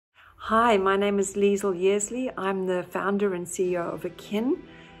Hi, my name is Liesl Yearsley. I'm the founder and CEO of Akin.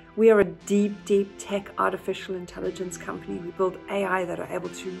 We are a deep tech artificial intelligence company. We build AI that are able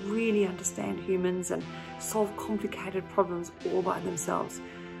to really understand humans and solve complicated problems all by themselves.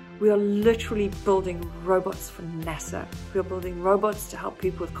 We are literally building robots for NASA. We are building robots to help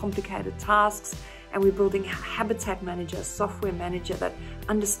people with complicated tasks, and we're building a habitat manager, a software manager that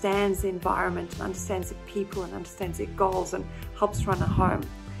understands the environment and understands the people and understands their goals and helps run a home.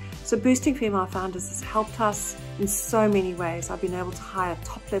 So boosting female founders has helped us in so many ways. I've been able to hire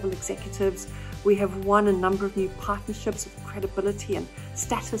top-level executives. We have won a number of new partnerships with credibility and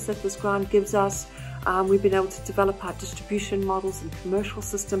status that this grant gives us. We've been able to develop our distribution models and commercial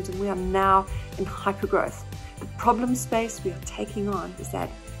systems, and we are now in hypergrowth. The problem space we are taking on is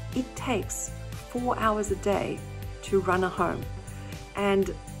that it takes 4 hours a day to run a home.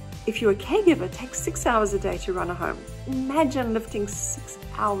 And if you're a caregiver, it takes 6 hours a day to run a home. Imagine lifting 6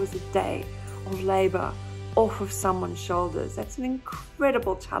 hours a day of labor off of someone's shoulders. That's an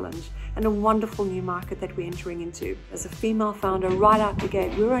incredible challenge and a wonderful new market that we're entering into. As a female founder, right out the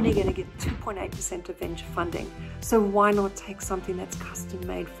gate, we're only going to get 2.8% of venture funding. So why not take something that's custom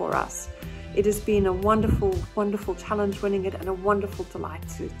made for us? It has been a wonderful challenge winning it, and a wonderful delight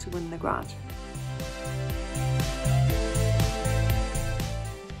to win the grant.